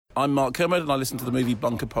I'm Mark Kermode and I listen to the Movie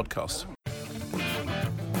Bunker podcast.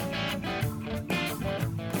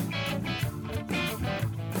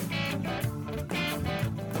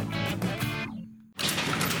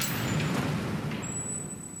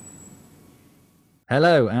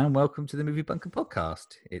 Hello and welcome to the Movie Bunker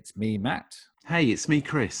podcast. It's me, Matt. Hey, it's me,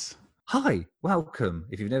 Chris. Hi, welcome.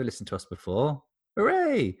 If you've never listened to us before,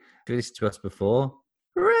 hooray! If you've listened to us before,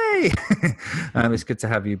 hooray! It's good to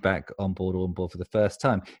have you back on board or on board for the first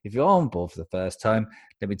time. If you're on board for the first time,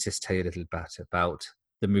 let me just tell you a little bit about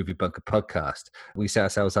the Movie Bunker podcast. We set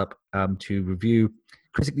ourselves up to review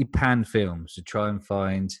critically panned films to try and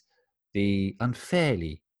find the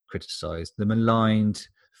unfairly criticised, the maligned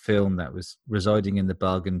film that was residing in the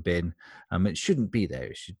bargain bin. It shouldn't be there.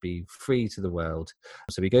 It should be free to the world.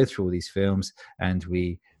 So we go through all these films and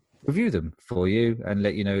we review them for you and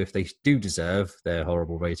let you know if they do deserve their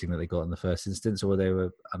horrible rating that they got in the first instance or they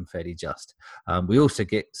were unfairly just. We also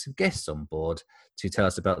get some guests on board to tell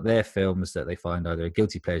us about their films that they find either a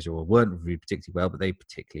guilty pleasure or weren't reviewed particularly well, but they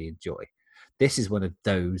particularly enjoy. This is one of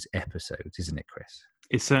those episodes, isn't it, Chris?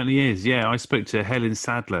 It certainly is. Yeah, I spoke to Helen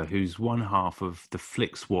Sadler, who's one half of the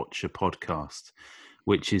Flixwatcher podcast,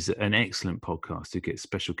 which is an excellent podcast who gets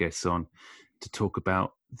special guests on to talk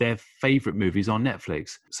about their favourite movies on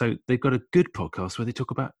Netflix. So they've got a good podcast where they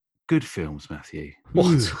talk about good films, Matthew.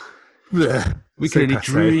 What? We could only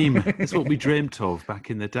dream. That's what we dreamt of back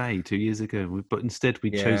in the day, 2 years ago. But instead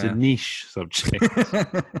we chose a niche subject.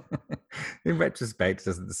 In retrospect, it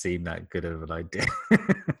doesn't seem that good of an idea.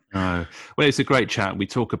 No. Well, it's a great chat. We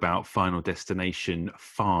talk about Final Destination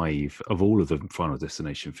 5 of all of the Final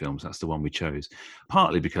Destination films. That's the one we chose,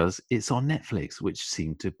 partly because it's on Netflix, which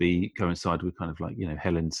seemed to be coincide with kind of like,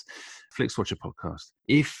 Helen's Flixwatcher podcast.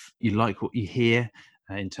 If you like what you hear,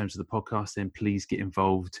 in terms of the podcast, then please get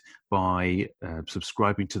involved by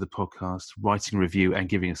subscribing to the podcast, writing a review and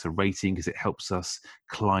giving us a rating, because it helps us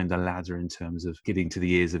climb the ladder in terms of getting to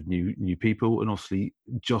the ears of new people and obviously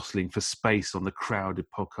jostling for space on the crowded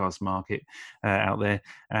podcast market out there.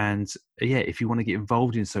 And if you want to get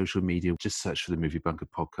involved in social media, just search for the Movie Bunker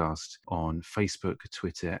podcast on Facebook,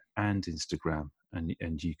 Twitter and Instagram.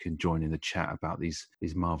 And you can join in the chat about these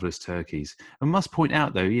marvelous turkeys. I must point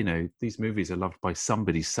out, though, these movies are loved by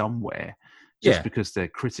somebody somewhere. Just because they're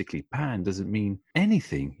critically panned doesn't mean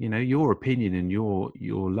anything. Your opinion and your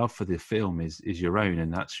love for the film is your own,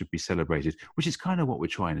 and that should be celebrated. Which is kind of what we're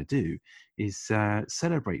trying to do: is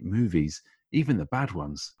celebrate movies, even the bad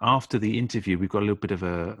ones. After the interview, we've got a little bit of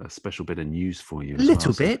a special bit of news for you.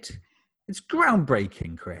 Bit. It's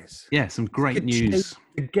groundbreaking, Chris. Yeah, some great news.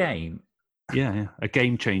 The game. Yeah, a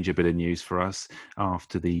game changer bit of news for us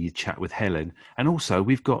after the chat with Helen. And also,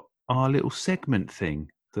 we've got our little segment thing.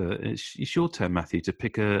 It's your turn, Matthew, to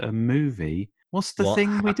pick a movie. What's the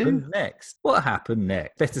thing we do next? What happened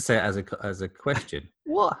next? Better say it as a question.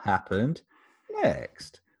 What happened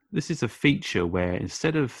next? This is a feature where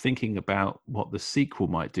instead of thinking about what the sequel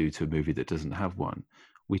might do to a movie that doesn't have one,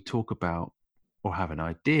 we talk about or have an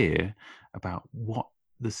idea about what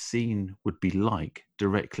the scene would be like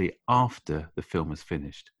directly after the film is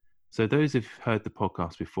finished. So those who've heard the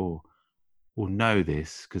podcast before will know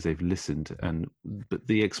this because they've listened, but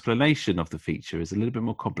the explanation of the feature is a little bit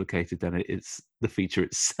more complicated than it's the feature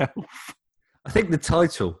itself. I think the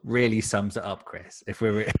title really sums it up, Chris. If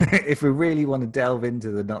we really want to delve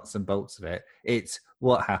into the nuts and bolts of it, it's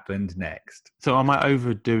what happened next. So am I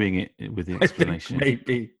overdoing it with the explanation? I think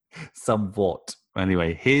maybe somewhat.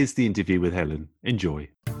 Anyway, here's the interview with Helen. Enjoy.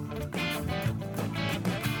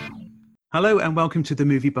 Hello and welcome to the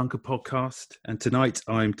Movie Bunker podcast. And tonight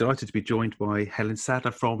I'm delighted to be joined by Helen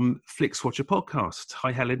Sadler from Flixwatcher podcast.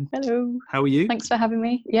 Hi, Helen. Hello. How are you? Thanks for having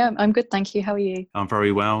me. Yeah, I'm good, thank you. How are you? I'm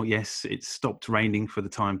very well. Yes, it's stopped raining for the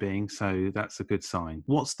time being, so that's a good sign.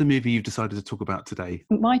 What's the movie you've decided to talk about today?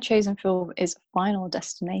 My chosen film is Final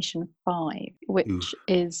Destination 5, which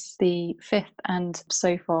is the fifth and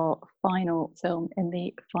so far final film in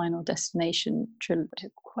the Final Destination trilogy.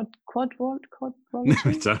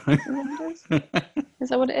 Is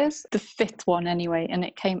that what it is? The fifth one, anyway, and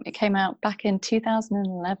it came out back in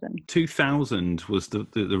 2011. 2000 was the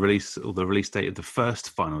release or the release date of the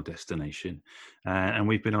first Final Destination, and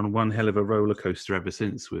we've been on one hell of a roller coaster ever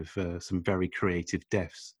since with some very creative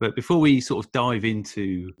deaths. But before we sort of dive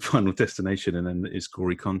into Final Destination and then its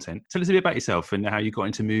gory content, tell us a bit about yourself and how you got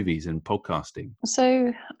into movies and podcasting.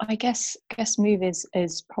 So I guess movies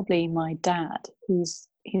is probably my dad. He's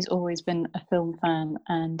he's always been a film fan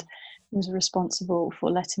and was responsible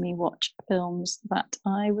for letting me watch films that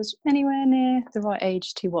I was anywhere near the right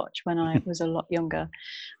age to watch when I was a lot younger.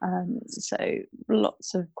 So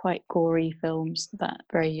lots of quite gory films that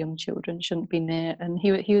very young children shouldn't be near. And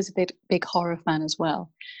he was a big horror fan as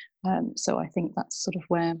well. So I think that's sort of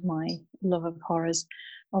where my love of horrors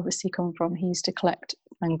obviously come from. He used to collect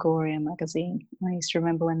Fangoria magazine. I used to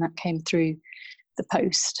remember when that came through the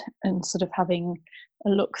post and sort of having a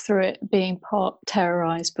look through it, being part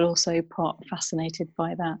terrorized but also part fascinated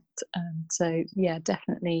by that. So yeah,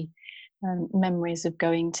 definitely memories of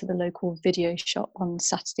going to the local video shop on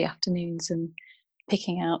Saturday afternoons and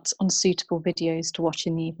picking out unsuitable videos to watch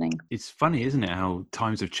in the evening. It's funny, isn't it, how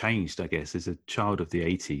times have changed, I guess. As a child of the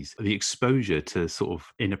 80s, the exposure to sort of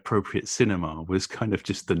inappropriate cinema was kind of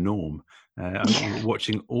just the norm.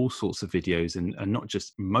 Watching all sorts of videos and not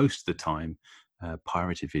just most of the time,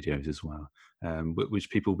 pirated videos as well, which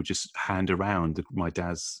people would just hand around. My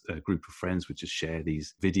dad's group of friends would just share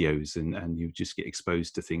these videos, and you just get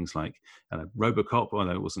exposed to things like Robocop.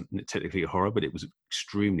 Although it wasn't technically a horror, but it was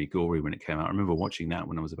extremely gory when it came out. I remember watching that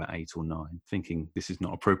when I was about 8 or 9, thinking this is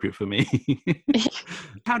not appropriate for me.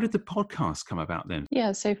 How did the podcast come about then?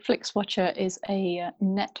 Yeah, so Flixwatcher is a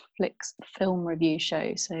Netflix film review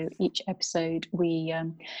show. So each episode we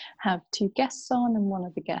have 2 guests on, and one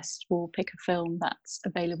of the guests will pick a film that's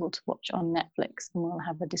available to watch on Netflix, and we'll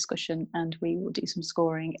have a discussion and we will do some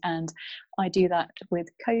scoring. And I do that with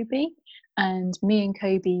Kobe, and me and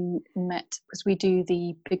Kobe met because we do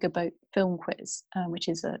the Bigger Boat film quiz, which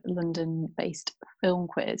is a London-based film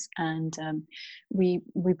quiz, and we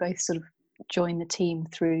both sort of joined the team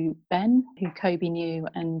through Ben, who Kobe knew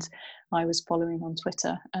and I was following on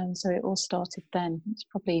Twitter, and so it all started then. It's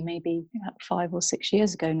probably maybe 5 or 6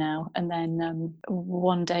 years ago now. And then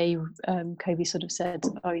one day Kobe sort of said,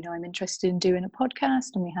 "Oh, I'm interested in doing a podcast,"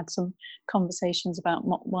 and we had some conversations about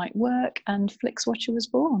what might work, and Flixwatcher was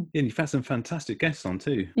born. Yeah, and you've had some fantastic guests on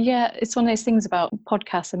too. Yeah, it's one of those things about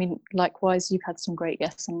podcasts. I mean, likewise, you've had some great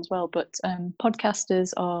guests on as well, but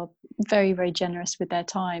podcasters are very, very generous with their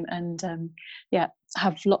time, and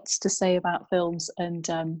have lots to say about films, and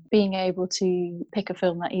being able to pick a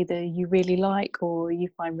film that either you really like or you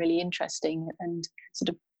find really interesting and sort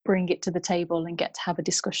of bring it to the table and get to have a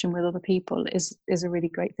discussion with other people is a really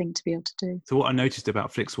great thing to be able to do. So what I noticed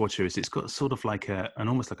about Flixwatcher is it's got sort of like an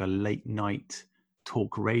almost like a late night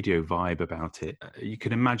talk radio vibe about it. You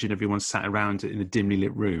can imagine everyone sat around in a dimly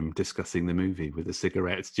lit room discussing the movie with a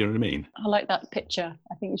cigarette. Do you know what I mean? I like that picture.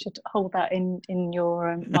 I think you should hold that in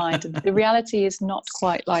your mind. The reality is not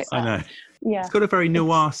quite like that. I know. Yeah, it's got a very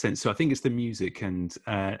noir sense. So I think it's the music, and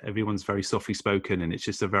everyone's very softly spoken, and it's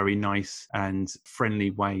just a very nice and friendly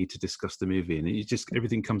way to discuss the movie. And it just,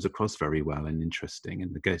 everything comes across very well and interesting.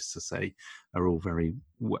 And the guests, I say, are all very,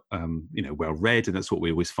 well read. And that's what we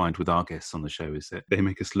always find with our guests on the show, is that they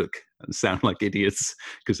make us look and sound like idiots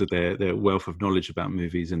because of their wealth of knowledge about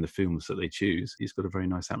movies and the films that they choose. It's got a very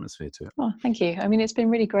nice atmosphere to it. Oh, thank you. I mean, it's been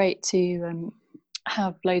really great to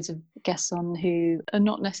have loads of guests on who are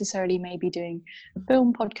not necessarily maybe doing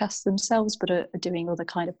film podcasts themselves, but are doing other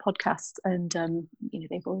kind of podcasts. And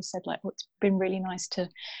they've always said, like, it's been really nice to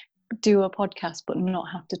do a podcast but not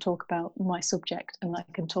have to talk about my subject, and I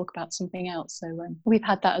can talk about something else. So we've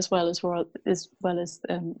had that as well as kind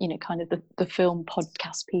of the film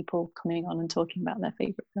podcast people coming on and talking about their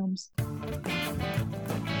favorite films.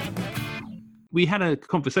 We had a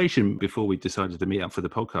conversation before we decided to meet up for the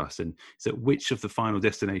podcast, and so which of the Final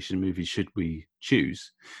Destination movies should we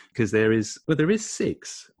choose? Because there is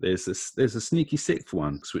 6. There's a sneaky 6th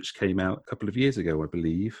one, which came out a couple of years ago, I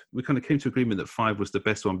believe. We kind of came to agreement that 5 was the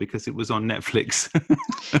best one because it was on Netflix.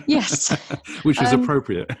 Yes. Which was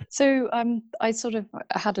appropriate. So I sort of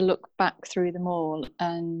had a look back through them all,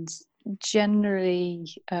 and generally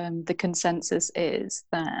the consensus is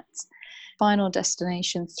that Final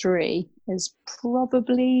Destination 3 is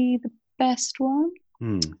probably the best one.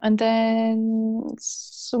 And then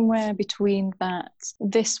somewhere between that,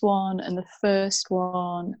 this one and the first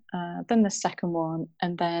one, then the second one,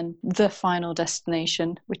 and then the Final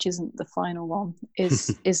Destination, which isn't the final one,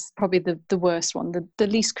 is probably the worst one, the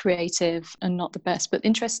least creative and not the best. But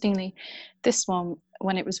interestingly, this one,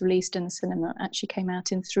 when it was released in the cinema, actually came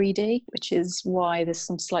out in 3D, which is why there's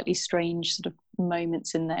some slightly strange sort of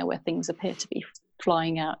moments in there where things appear to be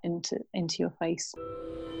flying out into your face.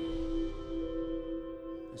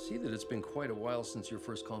 I see that it's been quite a while since your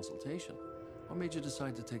first consultation. What made you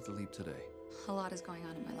decide to take the leap today? A lot is going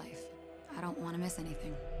on in my life. I don't want to miss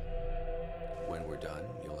anything. When we're done,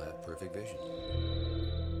 you'll have perfect vision.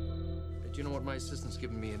 But you know what? My assistant's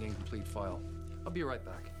giving me an incomplete file. I'll be right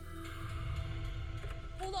back.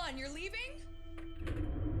 hold on, you're leaving?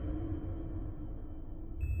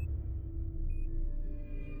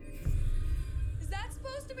 Is that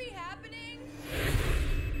supposed to be happening?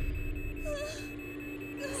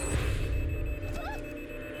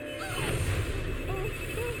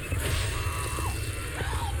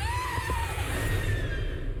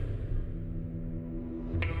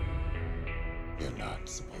 You're not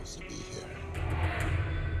supposed to be here.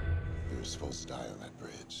 You were supposed to die on that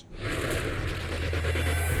bridge.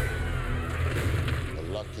 The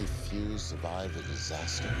lucky few survive the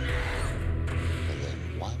disaster. And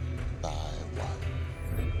then one by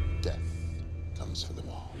one, death comes for them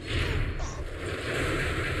all.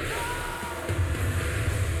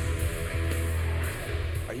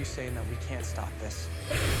 Are you saying that we can't stop this?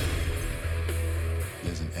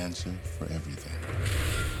 There's an answer for everything.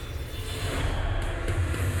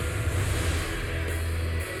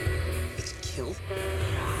 It's kill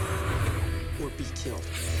or be killed.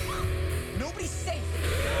 Nobody's safe.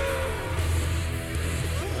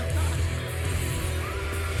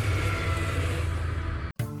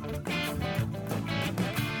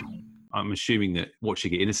 I'm assuming that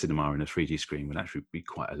watching it in a cinema in a 3D screen would actually be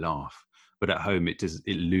quite a laugh. But at home, it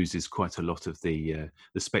loses quite a lot of the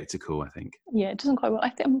spectacle, I think. Yeah, it doesn't quite work.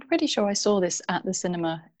 I'm pretty sure I saw this at the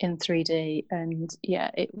cinema in 3D, and yeah,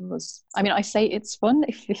 it was. I mean, I say it's fun.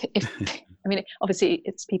 If I mean, obviously,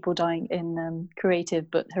 it's people dying in creative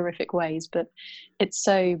but horrific ways, but it's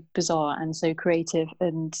so bizarre and so creative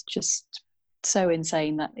and just so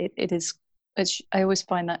insane that it is. I always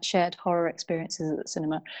find that shared horror experiences at the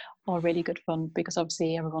cinema are really good fun because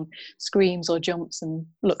obviously everyone screams or jumps and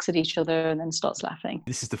looks at each other and then starts laughing.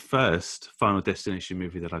 This is the first Final Destination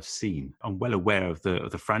movie that I've seen. I'm well aware of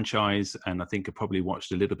the franchise, and I think I probably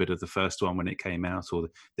watched a little bit of the first one when it came out. Or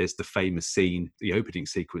there's the famous scene, the opening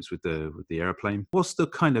sequence with the airplane. What's the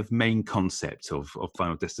kind of main concept of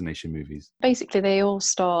Final Destination movies? Basically, they all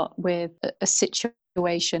start with a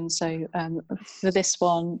situation. So for this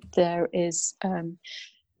one, there is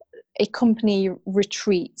a company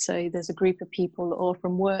retreat. So there's a group of people all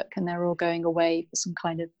from work and they're all going away for some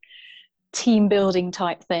kind of team building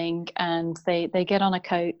type thing. And they get on a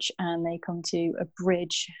coach and they come to a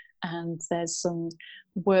bridge and there's some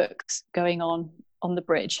works going on the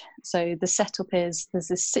bridge. So the setup is there's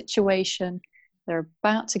this situation, they're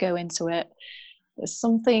about to go into it. There's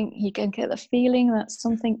something, you can get the feeling that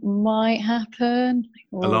something might happen.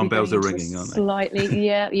 Alarm bells are ringing, aren't they? Slightly,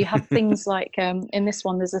 yeah. You have things like, in this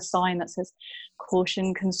one, there's a sign that says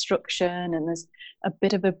caution construction, and there's a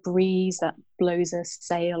bit of a breeze that blows a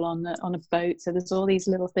sail on a boat. So there's all these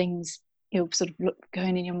little things you'll sort of look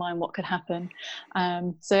going in your mind, what could happen.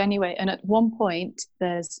 So anyway, and at one point,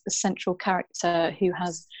 there's a central character who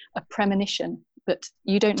has a premonition, but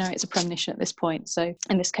you don't know it's a premonition at this point. So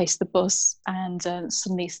in this case, the bus, and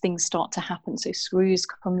suddenly things start to happen. So screws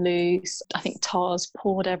come loose. I think tar's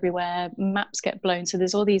poured everywhere. Maps get blown. So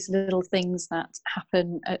there's all these little things that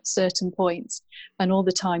happen at certain points. And all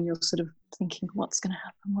the time you're sort of thinking, what's going to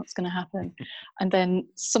happen? What's going to happen? And then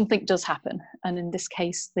something does happen. And in this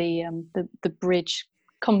case, the bridge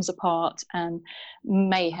comes apart and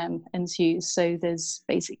mayhem ensues. So there's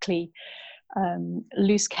basically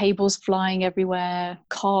loose cables flying everywhere,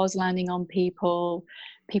 cars landing on people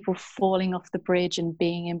falling off the bridge and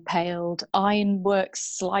being impaled,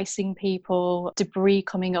 ironworks slicing people, debris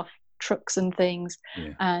coming off trucks and things. Yeah.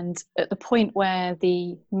 And at the point where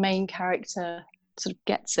the main character sort of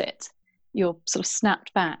gets it, you're sort of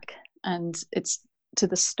snapped back, and it's to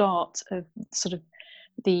the start of sort of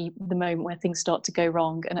the moment where things start to go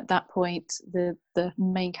wrong. And at that point, the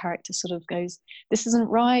main character sort of goes, this isn't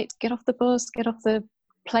right, get off the bus, get off the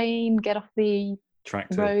plane, get off the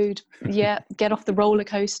tractor road, yeah, get off the roller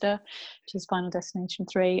coaster, which is Final Destination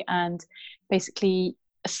 3. And basically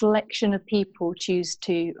a selection of people choose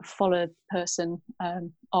to follow the person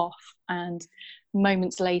off, and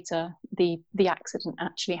moments later the accident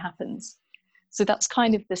actually happens. So that's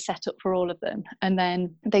kind of the setup for all of them. And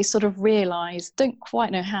then they sort of realise, don't quite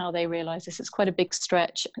know how they realise this, it's quite a big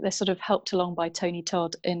stretch. They're sort of helped along by Tony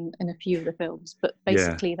Todd in a few of the films, but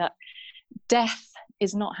basically that death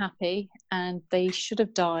is not happy and they should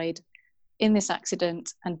have died in this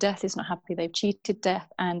accident, and death is not happy. They've cheated death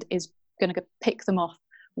and is going to pick them off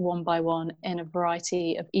one by one in a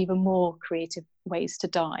variety of even more creative ways to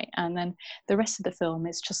die. And then the rest of the film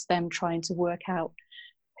is just them trying to work out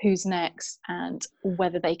who's next and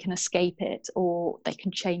whether they can escape it or they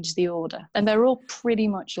can change the order. And they're all pretty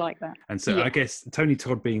much like that. And so I guess Tony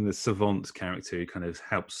Todd being the savant character who kind of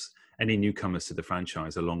helps any newcomers to the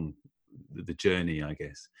franchise along the journey, I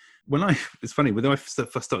guess. It's funny, when I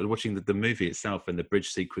first started watching the movie itself and the bridge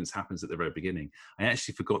sequence happens at the very beginning, I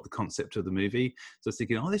actually forgot the concept of the movie. So I was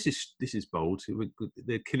thinking, this is bold.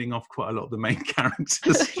 They're killing off quite a lot of the main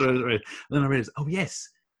characters. And then I realized,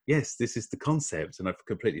 yes, this is the concept, and I've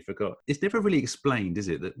completely forgot. It's never really explained, is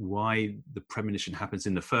it, that why the premonition happens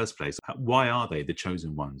in the first place? Why are they the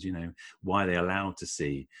chosen ones? Why are they allowed to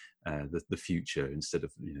see the future instead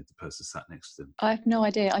of the person sat next to them? I have no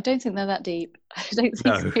idea. I don't think they're that deep. I don't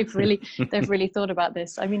think they've really thought about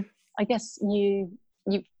this. I mean, I guess you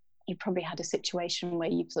probably had a situation where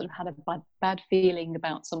you've sort of had a bad feeling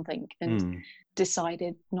about something and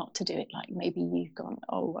decided not to do it. Like maybe you've gone,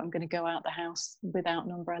 I'm going to go out the house without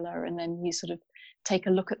an umbrella, and then you sort of take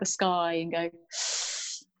a look at the sky and go,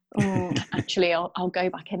 actually I'll go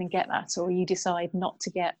back in and get that. Or you decide not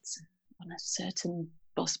to get on a certain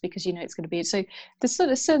bus because it's going to be. So there's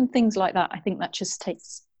sort of certain things like that. I think that just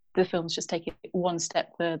takes the films just take it one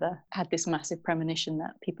step further. Had this massive premonition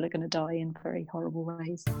that people are going to die in very horrible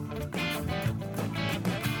ways.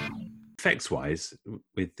 Effects-wise,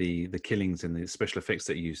 with the killings and the special effects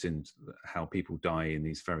that are used in how people die in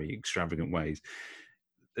these very extravagant ways,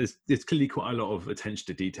 there's clearly quite a lot of attention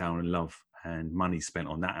to detail and love and money spent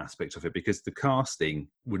on that aspect of it, because the casting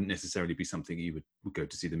wouldn't necessarily be something you would go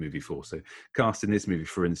to see the movie for. So cast in this movie,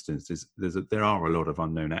 for instance, there are a lot of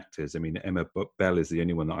unknown actors. I mean, Emma Bell is the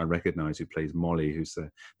only one that I recognise who plays Molly, who's the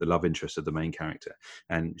love interest of the main character,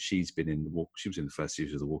 and she was in the first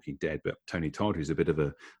series of The Walking Dead. But Tony Todd, who's a bit of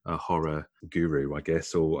a horror guru, I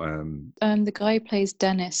guess, or the guy who plays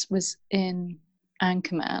Dennis was in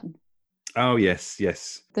Anchorman. Oh, yes.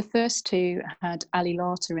 The first two had Ali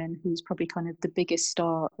Larter in, who's probably kind of the biggest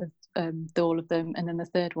star of all of them. And then the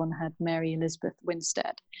third one had Mary Elizabeth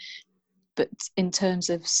Winstead. But in terms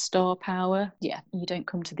of star power, you don't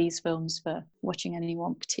come to these films for watching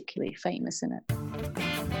anyone particularly famous in it.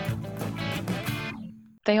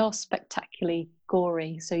 They are spectacularly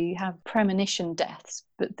gory. So you have premonition deaths,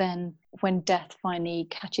 but then when death finally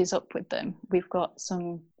catches up with them, we've got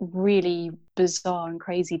some really bizarre and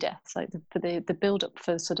crazy deaths. Like the build up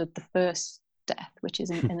for sort of the first death, which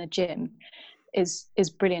is in a gym, is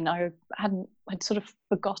brilliant. I'd sort of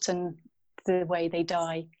forgotten the way they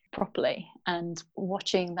die properly, and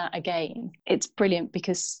watching that again, it's brilliant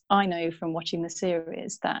because I know from watching the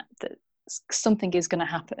series that something is going to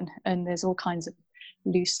happen, and there's all kinds of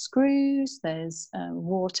loose screws, there's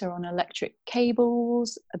water on electric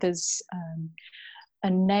cables, there's a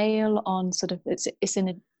nail on sort of it's in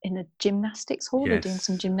a gymnastics hall. They're doing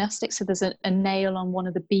some gymnastics, so there's a nail on one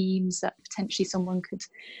of the beams that potentially someone could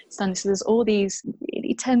stand. So there's all these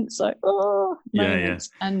really tense moments,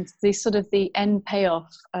 and the end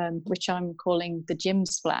payoff, which I'm calling the gym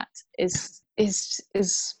splat, is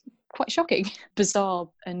quite shocking, bizarre,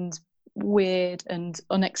 and weird and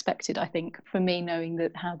unexpected, I think, for me, knowing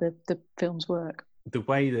that how the films work. The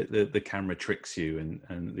way that the camera tricks you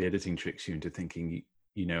and the editing tricks you into thinking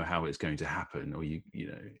how it's going to happen, or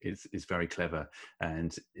it's very clever,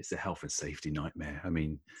 and it's a health and safety nightmare. I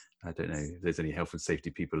mean, I don't know if there's any health and safety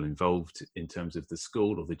people involved in terms of the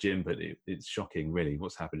school or the gym, but it's shocking really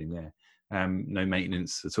what's happening there. No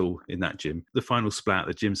maintenance at all in that gym. The final splat,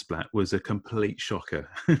 the gym splat, was a complete shocker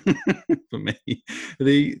for me.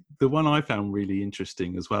 The one I found really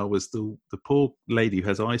interesting as well was the poor lady who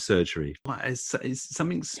has eye surgery. It's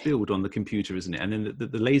something spilled on the computer, isn't it? And then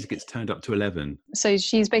the laser gets turned up to 11. So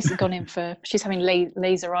she's basically gone in she's having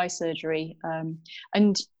laser eye surgery,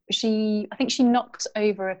 and I think she knocks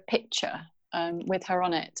over a picture with her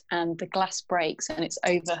on it, and the glass breaks and it's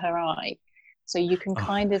over her eye. So you can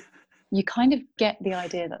kind of get the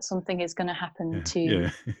idea that something is going to happen to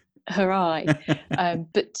her eye.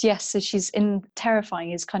 But yes, so she's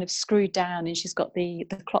terrifying, is kind of screwed down, and she's got the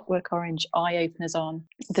clockwork orange eye openers on.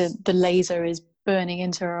 The laser is burning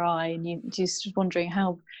into her eye, and you're just wondering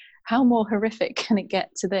how more horrific can it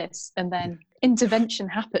get to this? And then intervention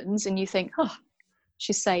happens, and you think,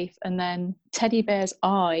 she's safe. And then Teddy Bear's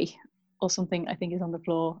eye or something, I think, is on the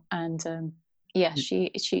floor. And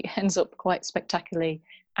she ends up quite spectacularly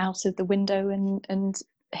out of the window and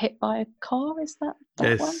hit by a car. Is that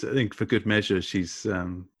yes one? I think for good measure she's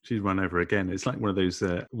run over again. It's like one of those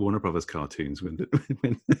Warner Brothers cartoons when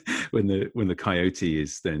the coyote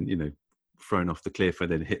is then thrown off the cliff and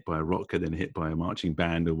then hit by a rock and then hit by a marching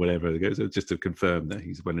band or whatever it goes, just to confirm that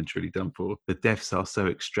he's well and truly done for. The deaths are so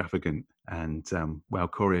extravagant and well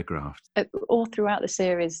choreographed. All throughout the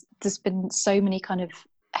series there's been so many kind of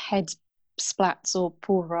head splats or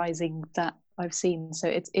pulverizing that I've seen. So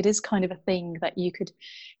it is kind of a thing that you could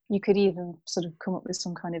even sort of come up with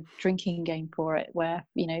some kind of drinking game for it, where,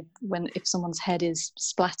 you know, if someone's head is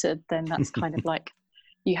splattered, then that's kind of like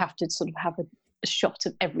you have to sort of have a shot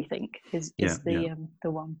of everything is the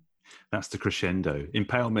one. That's the crescendo.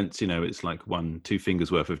 Impalements, you know, it's like 1-2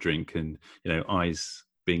 fingers worth of drink, and, you know, eyes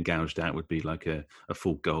being gouged out would be like a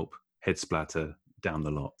full gulp, head splatter down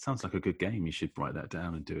the lot. Sounds like a good game. You should write that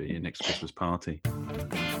down and do it at your next Christmas party.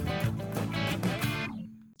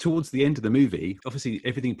 Towards the end of the movie, obviously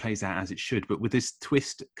everything plays out as it should, but with this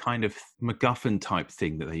twist kind of MacGuffin type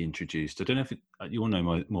thing that they introduced. I don't know if you all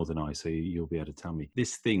know more than I, so you'll be able to tell me.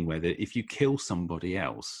 This thing where if you kill somebody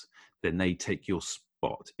else, then they take your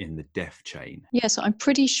spot in the death chain. Yeah, so I'm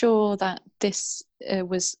pretty sure that this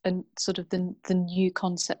was a sort of the new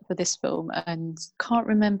concept for this film, and can't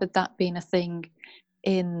remember that being a thing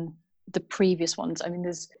in the previous ones. I mean,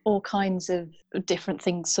 there's all kinds of different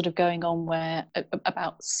things sort of going on where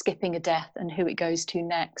about skipping a death and who it goes to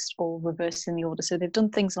next, or reversing the order. So they've done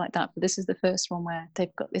things like that, but this is the first one where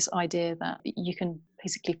they've got this idea that you can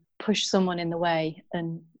basically push someone in the way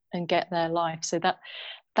and get their life. So that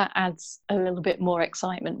adds a little bit more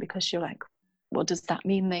excitement, because you're like, what does that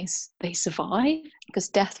mean? They survive? Because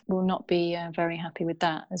death will not be very happy with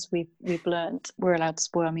that, as we've learned. We're allowed to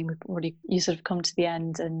spoil. I mean, you sort of come to the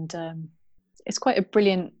end, and it's quite a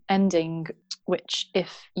brilliant ending. Which,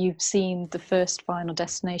 if you've seen the first Final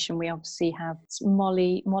Destination, we obviously have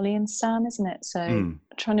Molly and Sam, isn't it? So I'm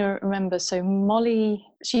trying to remember. So Molly,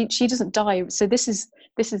 she doesn't die. So this is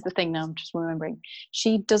the thing now. I'm just remembering.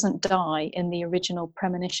 She doesn't die in the original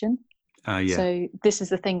Premonition. Yeah. So this is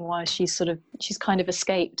the thing why she's kind of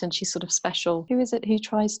escaped, and she's sort of special. Who is it who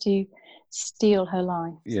tries to steal her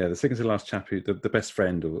life? Yeah, the second to last chap, who the best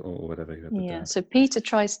friend or whatever. Yeah. So Peter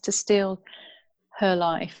tries to steal her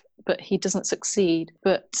life, but he doesn't succeed.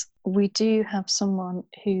 But we do have someone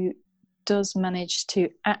who does manage to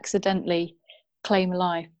accidentally claim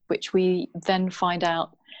life, which we then find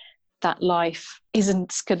out that life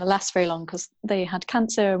isn't going to last very long, because they had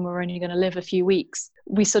cancer and were only going to live a few weeks.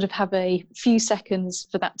 We sort of have a few seconds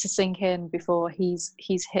for that to sink in before he's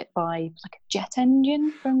hit by like a jet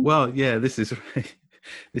engine from... Well, yeah, this is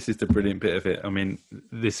the brilliant bit of it. I mean,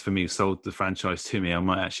 this for me sold the franchise to me. I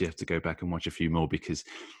might actually have to go back and watch a few more, because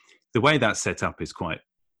the way that's set up is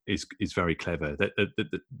very clever. That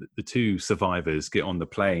the two survivors get on the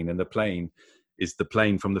plane, and the plane is the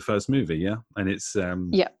plane from the first movie, yeah? And it's...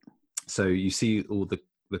 So you see all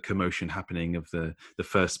the commotion happening of the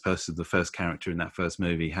first person, the first character in that first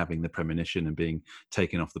movie having the premonition and being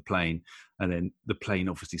taken off the plane. And then the plane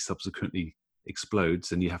obviously subsequently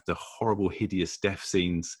explodes, and you have the horrible, hideous death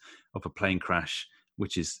scenes of a plane crash,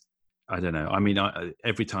 which is, I don't know. I mean,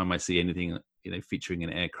 every time I see anything, you know, featuring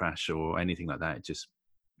an air crash or anything like that, it just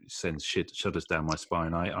sends shudders down my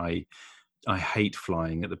spine. I hate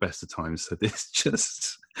flying at the best of times, so this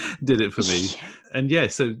just did it for me. And yeah,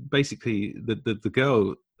 so basically the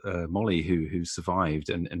girl, Molly, who survived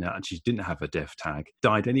and actually didn't have a death tag,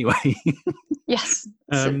 died anyway. Yes.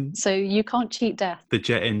 So you can't cheat death. The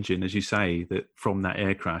jet engine, as you say, that from that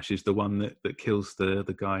air crash is the one that kills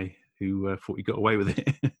the guy who thought he got away with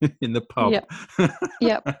it in the pub.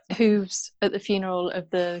 Yep. Who's at the funeral of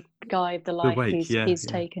the guy of the life he's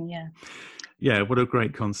taken, yeah. Yeah, what a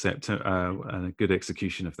great concept and a good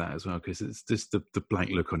execution of that as well, because it's just the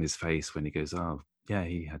blank look on his face when he goes, oh, yeah,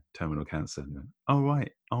 he had terminal cancer. And, oh,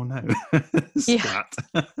 right. Oh, no. Splat.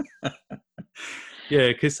 Yeah,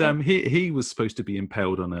 because he was supposed to be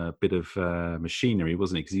impaled on a bit of machinery,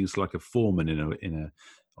 wasn't he? Because he was like a foreman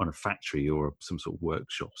on a factory or some sort of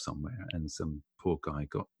workshop somewhere, and some poor guy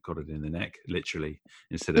got it in the neck, literally,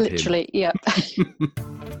 instead of him. Literally, yeah.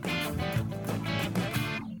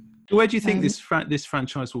 Where do you think this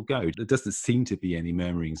franchise will go? There doesn't seem to be any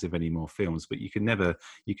murmurings of any more films, but you can never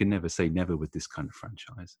say never with this kind of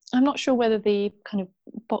franchise. I'm not sure whether the kind of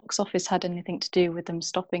box office had anything to do with them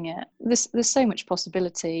stopping it. There's so much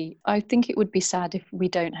possibility. I think it would be sad if we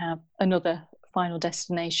don't have another Final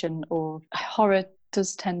Destination, or horror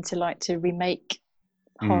does tend to like to remake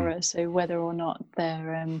horror. So whether or not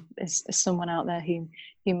there is someone out there who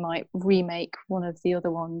might remake one of the other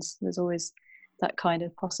ones, there's always that kind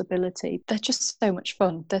of possibility. They're just so much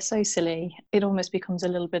fun. They're so silly. It almost becomes a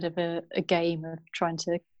little bit of a game of trying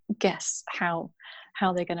to guess how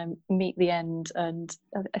they're going to meet the end. And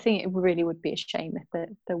I think it really would be a shame if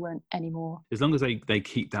there weren't any more. As long as they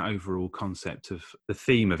keep that overall concept of the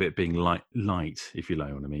theme of it being light, if you know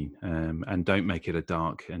what I mean, and don't make it a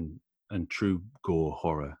dark and true gore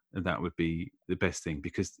horror, and that would be the best thing,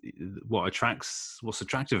 because what's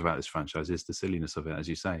attractive about this franchise is the silliness of it, as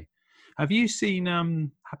you say. Have you seen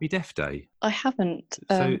Happy Death Day? I haven't.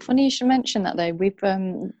 So- Funny you should mention that, though.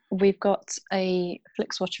 We've got a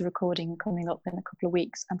Flixwatcher recording coming up in a couple of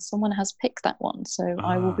weeks, and someone has picked that one, so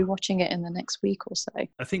I will be watching it in the next week or so.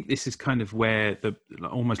 I think this is kind of where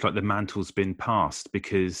almost like the mantle's been passed,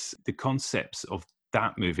 because the concepts of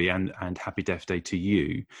that movie and Happy Death Day to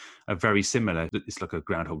You are very similar. It's like a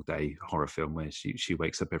Groundhog Day horror film where she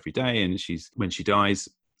wakes up every day, and when she dies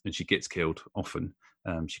and she gets killed, often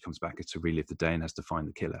she comes back to relive the day and has to find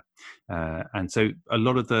the killer. And so a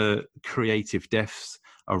lot of the creative deaths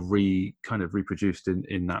are kind of reproduced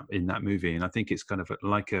in that movie, and I think it's kind of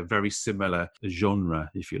like a very similar genre,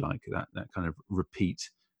 if you like, that kind of repeat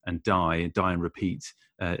and die and repeat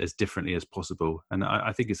as differently as possible. And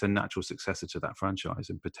I think it's a natural successor to that franchise,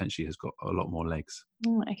 and potentially has got a lot more legs.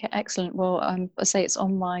 Okay, excellent. Well, I say it's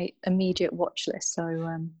on my immediate watch list. So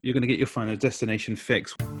you're going to get your Final Destination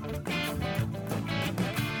fix.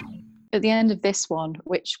 At the end of this one,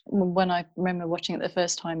 which when I remember watching it the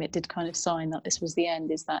first time, it did kind of sign that this was the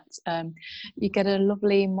end, is that you get a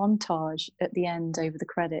lovely montage at the end over the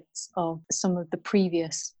credits of some of the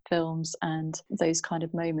previous films and those kind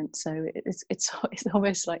of moments. So it's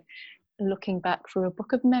almost like looking back through a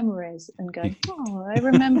book of memories and going, oh, I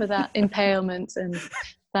remember that impalement and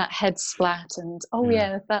that head splat, and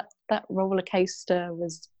that roller coaster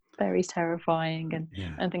was very terrifying,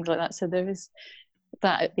 and things like that. So there is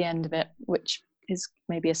that at the end of it, which is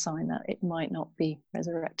maybe a sign that it might not be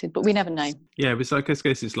resurrected, but we never know. Yeah, it's like, I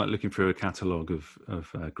guess it's like looking through a catalogue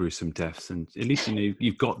of gruesome deaths, and at least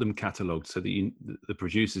you've got them catalogued, so that the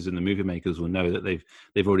producers and the movie makers will know that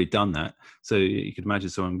they've already done that. So you could imagine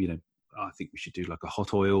someone, I think we should do like a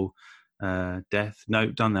hot oil death.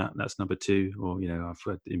 No, done that. That's number 2. Or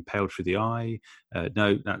I've impaled through the eye.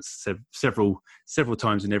 No, that's several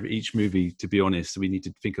times in each movie. To be honest, we need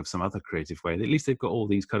to think of some other creative way. At least they've got all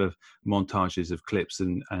these kind of montages of clips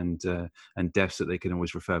and deaths that they can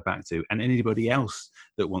always refer back to. And anybody else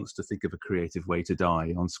that wants to think of a creative way to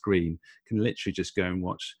die on screen can literally just go and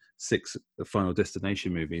watch 6 Final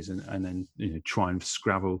Destination movies and then try and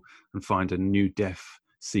scrabble and find a new death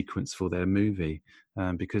sequence for their movie,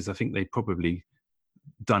 because I think they've probably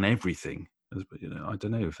done everything. I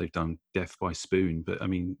don't know if they've done death by spoon, but I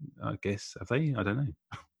mean, I guess, have they? I don't know.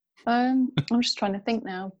 I'm just trying to think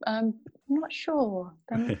now. I'm not sure.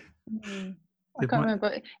 I can't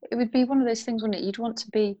remember. It would be one of those things, wouldn't it? You'd want to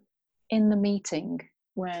be in the meeting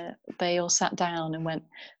where they all sat down and went,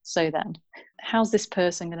 so then, how's this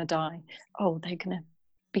person going to die? Oh, they're going to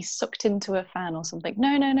be sucked into a fan or something.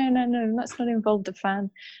 No, let's not involve the fan.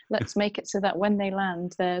 Let's make it so that when they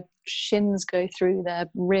land, their shins go through their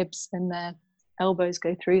ribs and their elbows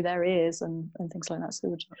go through their ears and things like that.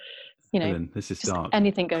 So, Helen, this is dark.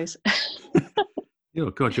 Anything goes. Oh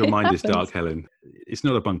God, your mind is dark, Helen. It's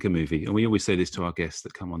not a bunker movie, and we always say this to our guests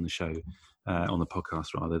that come on the show, on the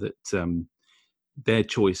podcast rather, that their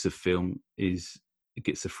choice of film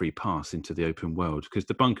gets a free pass into the open world, because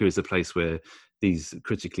the bunker is a place where these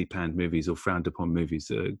critically panned movies or frowned upon movies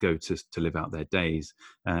go to live out their days,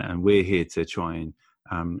 and we're here to try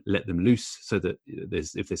and let them loose, so that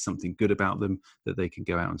if there's something good about them, that they can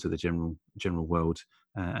go out into the general world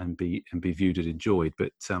and be viewed and enjoyed.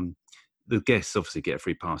 But the guests obviously get a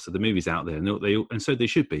free pass, so the movie's out there, and so they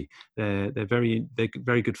should be. They're very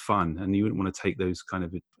good fun, and you wouldn't want to take those kind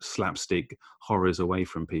of slapstick horrors away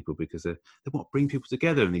from people, because they bring people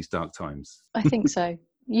together in these dark times. I think so.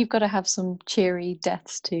 You've got to have some cheery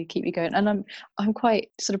deaths to keep you going, and I'm quite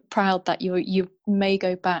sort of proud that you may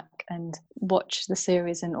go back and watch the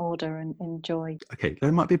series in order and enjoy. Okay,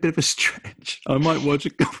 that might be a bit of a stretch. I might watch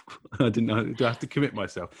it. I didn't know. Do I have to commit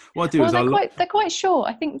myself? What I do is they're quite short.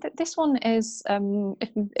 I think that this one is.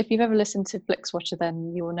 If you've ever listened to Flixwatcher,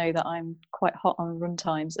 then you will know that I'm quite hot on run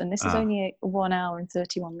times, and this is only 1 hour and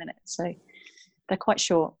 31 minutes, so they're quite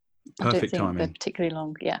short. Perfect I don't think timing. they're particularly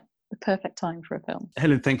long. Yeah. The perfect time for a film.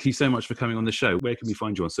 Helen, thank you so much for coming on the show. Where can we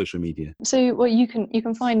find you on social media? So, well, you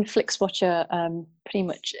can find Flixwatcher pretty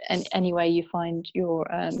much anywhere you find your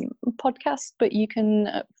podcast, but you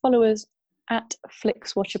can follow us at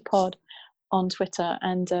FlixWatcherPod on Twitter.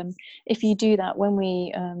 And if you do that, when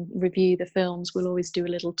we review the films, we'll always do a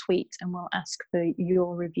little tweet and we'll ask for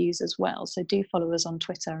your reviews as well. So do follow us on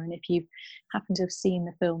Twitter. And if you happen to have seen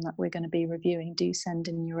the film that we're going to be reviewing, do send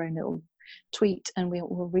in your own little tweet and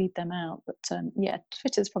we'll read them out. But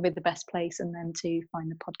Twitter is probably the best place, and then to find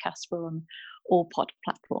the podcast, we're on all pod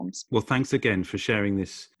platforms. Well, thanks again for sharing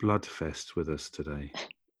this bloodfest with us today.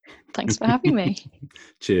 Thanks for having me.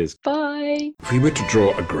 Cheers. Bye. If we were to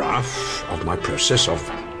draw a graph of my process, of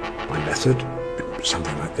my method,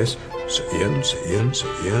 Something like this. Sir Ian,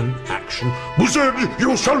 action. Wizard,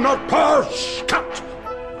 you shall not pass! Cut!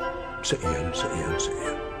 Sir Ian.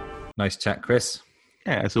 Nice chat, Chris.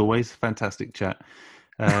 Yeah, as always, fantastic chat.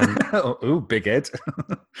 Ooh, big Ed.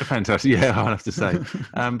 Fantastic. Yeah, I'll have to say.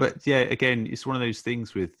 But yeah, again, it's one of those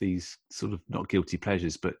things with these sort of not guilty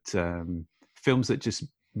pleasures, but films that just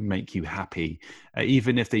make you happy,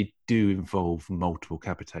 even if they do involve multiple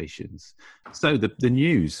capitations. So the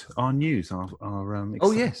news, our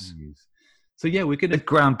oh yes. News. So yeah, we're going to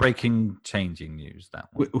groundbreaking, changing news. That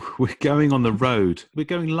one. We're going on the road. We're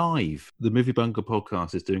going live. The Movie Bunker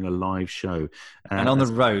podcast is doing a live show, and on the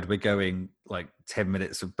road we're going like 10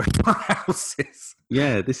 minutes of houses.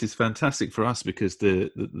 Yeah, this is fantastic for us because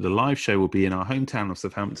the live show will be in our hometown of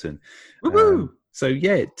Southampton. Woo-hoo! So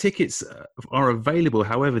yeah, tickets are available.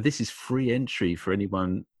 However, this is free entry for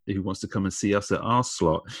anyone who wants to come and see us at our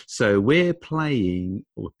slot. So we're playing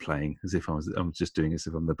as if I'm just doing as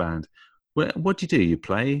if I'm the band. What do you do? You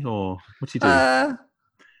play, or what do you do?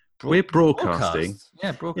 We're broadcasting.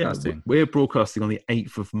 Broadcasting. Yeah, we're broadcasting on the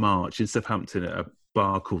 8th of March in Southampton at a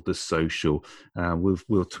bar called The Social.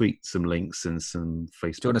 We'll tweet some links and some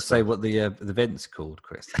Facebook. Do you want to say what the event's called,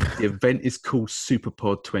 Chris? The event is called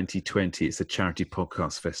Superpod 2020. It's a charity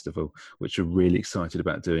podcast festival, which we're really excited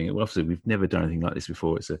about doing it. Well, obviously, we've never done anything like this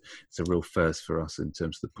before. It's a real first for us in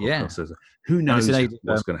terms of the podcast. Yeah. So who knows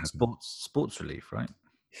what's going to happen? Sports Relief, right?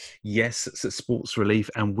 Yes, it's at Sports Relief,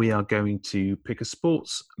 and we are going to pick a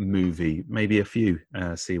sports movie, maybe a few,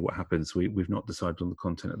 see what happens. We've not decided on the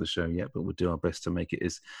content of the show yet, but we'll do our best to make it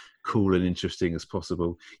as cool and interesting as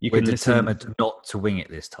possible. We're determined not to wing it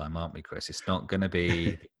this time, aren't we, Chris? It's not going to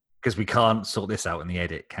be... Because we can't sort this out in the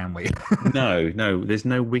edit, can we? No, there's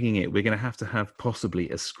no winging it. We're going to have possibly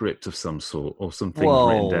a script of some sort or some things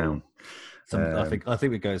written down. I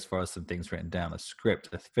think we go as far as some things written down. A script,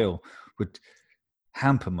 a film would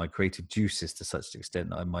hamper my creative juices to such an extent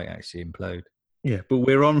that I might actually implode. Yeah, but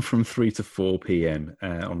we're on from 3 to 4 p.m.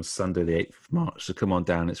 On Sunday, the 8th of March. So come on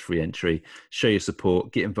down. It's free entry. Show your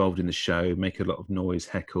support. Get involved in the show. Make a lot of noise.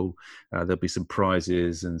 Heckle. There'll be some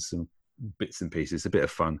prizes and some bits and pieces. A bit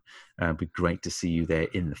of fun. It'd be great to see you there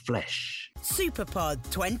in the flesh. Superpod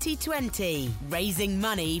 2020, raising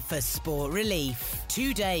money for Sport Relief.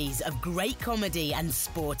 2 days of great comedy and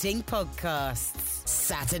sporting podcasts.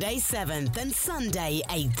 Saturday 7th and Sunday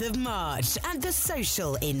 8th of March at The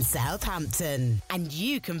Social in Southampton. And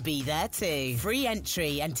you can be there too. Free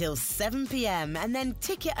entry until 7 p.m. and then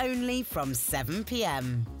ticket only from 7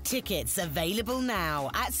 p.m. Tickets available now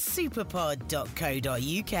at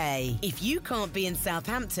superpod.co.uk. If you can't be in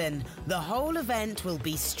Southampton, the whole event will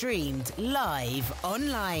be streamed live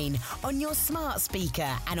online on your smart speaker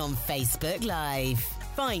and on Facebook Live.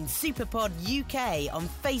 Find Superpod UK on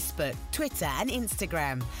Facebook, Twitter and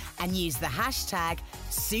Instagram and use the hashtag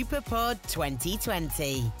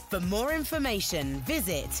Superpod2020. For more information,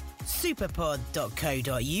 visit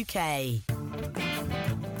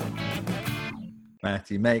superpod.co.uk.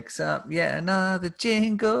 Matthew makes up yet another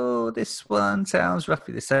jingle. This one sounds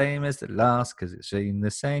roughly the same as the last because it's in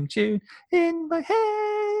the same tune in my head.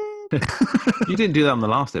 You didn't do that on the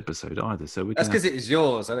last episode either, so that's because it is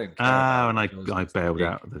yours. I don't care. And I bailed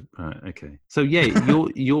out. Okay, so yeah,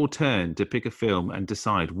 your turn to pick a film and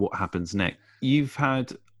decide what happens next. You've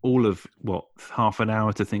had all of half an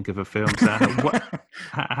hour to think of a film. So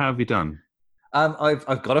how have you done?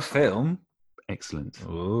 I've got a film. Excellent.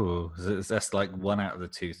 Oh, that's like one out of the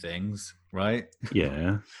two things, right?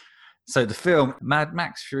 Yeah. So the film Mad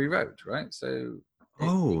Max Fury Road, right? So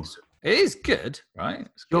it is good, right?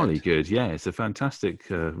 It's jolly good. Yeah, it's a fantastic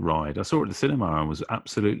ride. I saw it at the cinema and was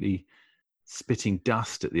absolutely spitting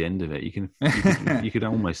dust at the end of it. You could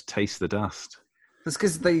almost taste the dust. That's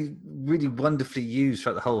because they really wonderfully use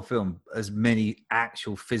throughout the whole film as many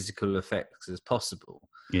actual physical effects as possible.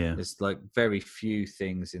 Yeah, there's like very few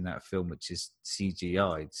things in that film which is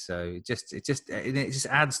CGI'd. So it just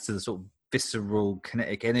adds to the sort of visceral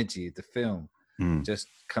kinetic energy of the film. Just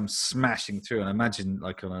comes smashing through, and I imagine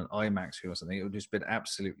like on an IMAX film or something, it would just been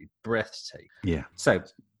absolutely breathtaking. Yeah. So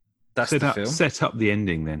that's the film. Set up the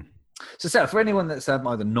ending then. So for anyone that's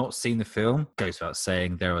either not seen the film, goes without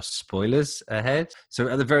saying there are spoilers ahead. So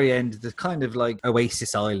at the very end, the kind of like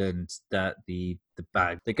Oasis Island that the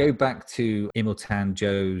bag, they go back to Imiltan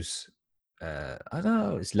Joe's. I don't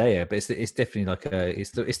know, it's Leia, but it's definitely like it's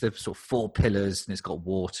the sort of 4 pillars, and it's got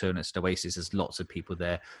water, and it's an oasis. There's lots of people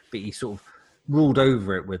there, but he sort of ruled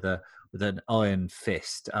over it with an iron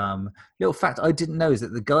fist. Little fact I didn't know is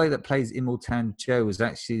that the guy that plays Imiltan Joe was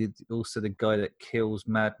actually also the guy that kills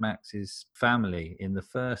Mad Max's family in the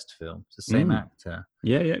first film. It's the same actor.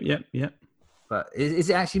 Yeah. But is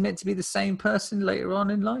it actually meant to be the same person later on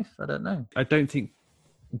in life? I don't know. I don't think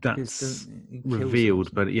that's revealed,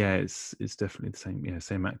 but yeah, it's definitely the same. Yeah,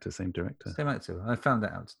 same actor, same director. Same actor. I found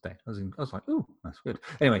that out today. I was like, oh, that's good.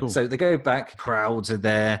 Anyway, Cool. So they go back. Crowds are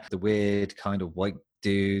there. The weird kind of white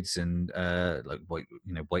dudes and like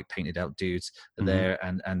white painted out dudes are there,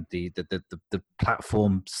 and the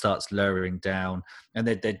platform starts lowering down, and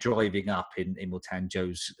they're driving up in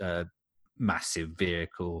Mortanjo's massive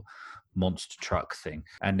vehicle, monster truck thing,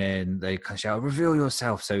 and then they kind of shout, "Reveal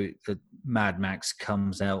yourself!" So the Mad Max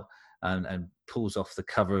comes out and pulls off the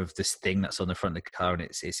cover of this thing that's on the front of the car, and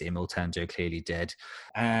it's Mortanjo clearly dead.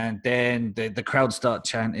 And then the crowd start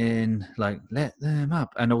chanting like, "Let them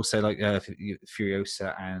up!" And also like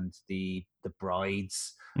Furiosa and the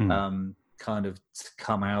brides kind of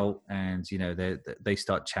come out, and they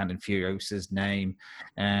start chanting Furiosa's name,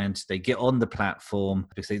 and they get on the platform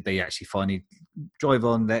because they actually finally drive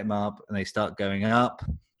on, let them up, and they start going up.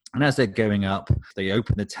 And as they're going up, they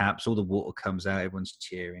open the taps, all the water comes out, everyone's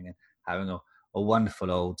cheering and having a wonderful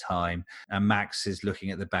old time. And Max is looking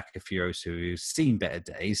at the back of Furiosa, who's seen better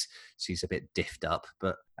days. She's a bit diffed up,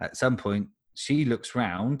 but at some point she looks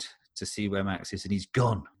round to see where Max is, and he's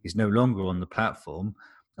gone. He's no longer on the platform.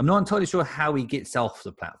 I'm not entirely sure how he gets off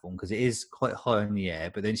the platform because it is quite high in the air,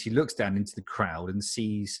 but then she looks down into the crowd and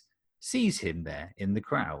sees him there in the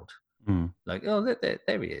crowd. Like, oh, there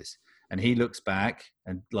he is. And he looks back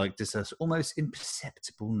and like does this almost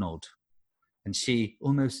imperceptible nod. And she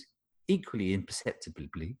almost equally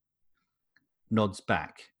imperceptibly nods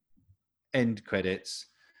back. End credits.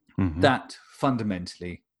 That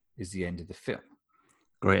fundamentally is the end of the film.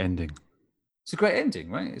 Great ending. It's a great ending,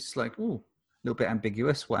 right? It's like, ooh, a little bit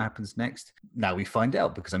ambiguous. What happens next? Now we find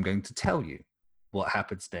out because I'm going to tell you what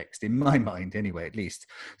happens next, in my mind anyway, at least.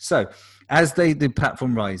 So as the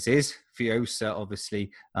platform rises, Furiosa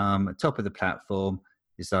obviously top of the platform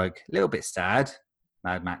is like a little bit sad.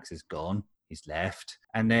 Mad Max is gone. He's left.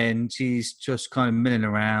 And then she's just kind of milling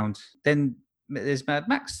around. Then there's Mad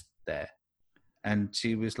Max there. And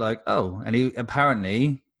she was like, oh, and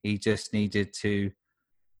he just needed to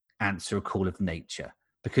answer a call of nature,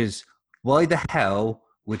 because why the hell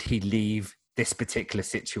would he leave this particular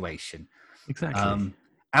situation? Exactly.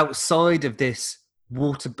 Outside of this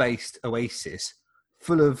water-based oasis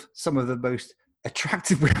full of some of the most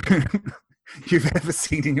attractive women you've ever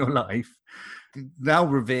seen in your life, now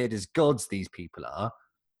revered as gods these people are,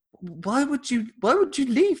 why would you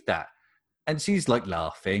leave that? And she's like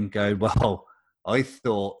laughing, going, well, I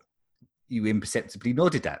thought you imperceptibly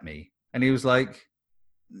nodded at me. And he was like,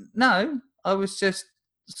 no, I was just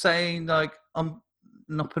saying, like, I'm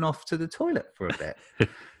nopping off to the toilet for a bit.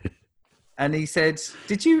 And he said,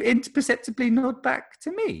 did you imperceptibly nod back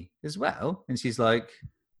to me as well? And she's like,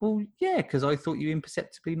 well, yeah, because I thought you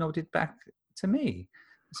imperceptibly nodded back to me.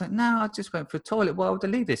 It's like, no, I just went for a toilet. Why would I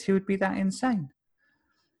leave this? Who would be that insane?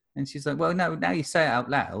 And she's like, well, no, now you say it out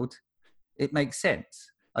loud, it makes sense.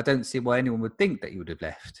 I don't see why anyone would think that you would have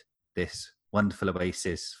left this wonderful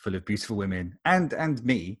oasis full of beautiful women and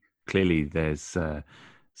me. Clearly, there's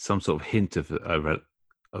some sort of hint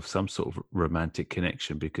of some sort of romantic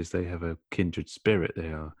connection because they have a kindred spirit. They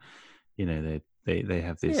are, they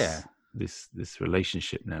have this this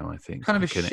relationship now. I think kind of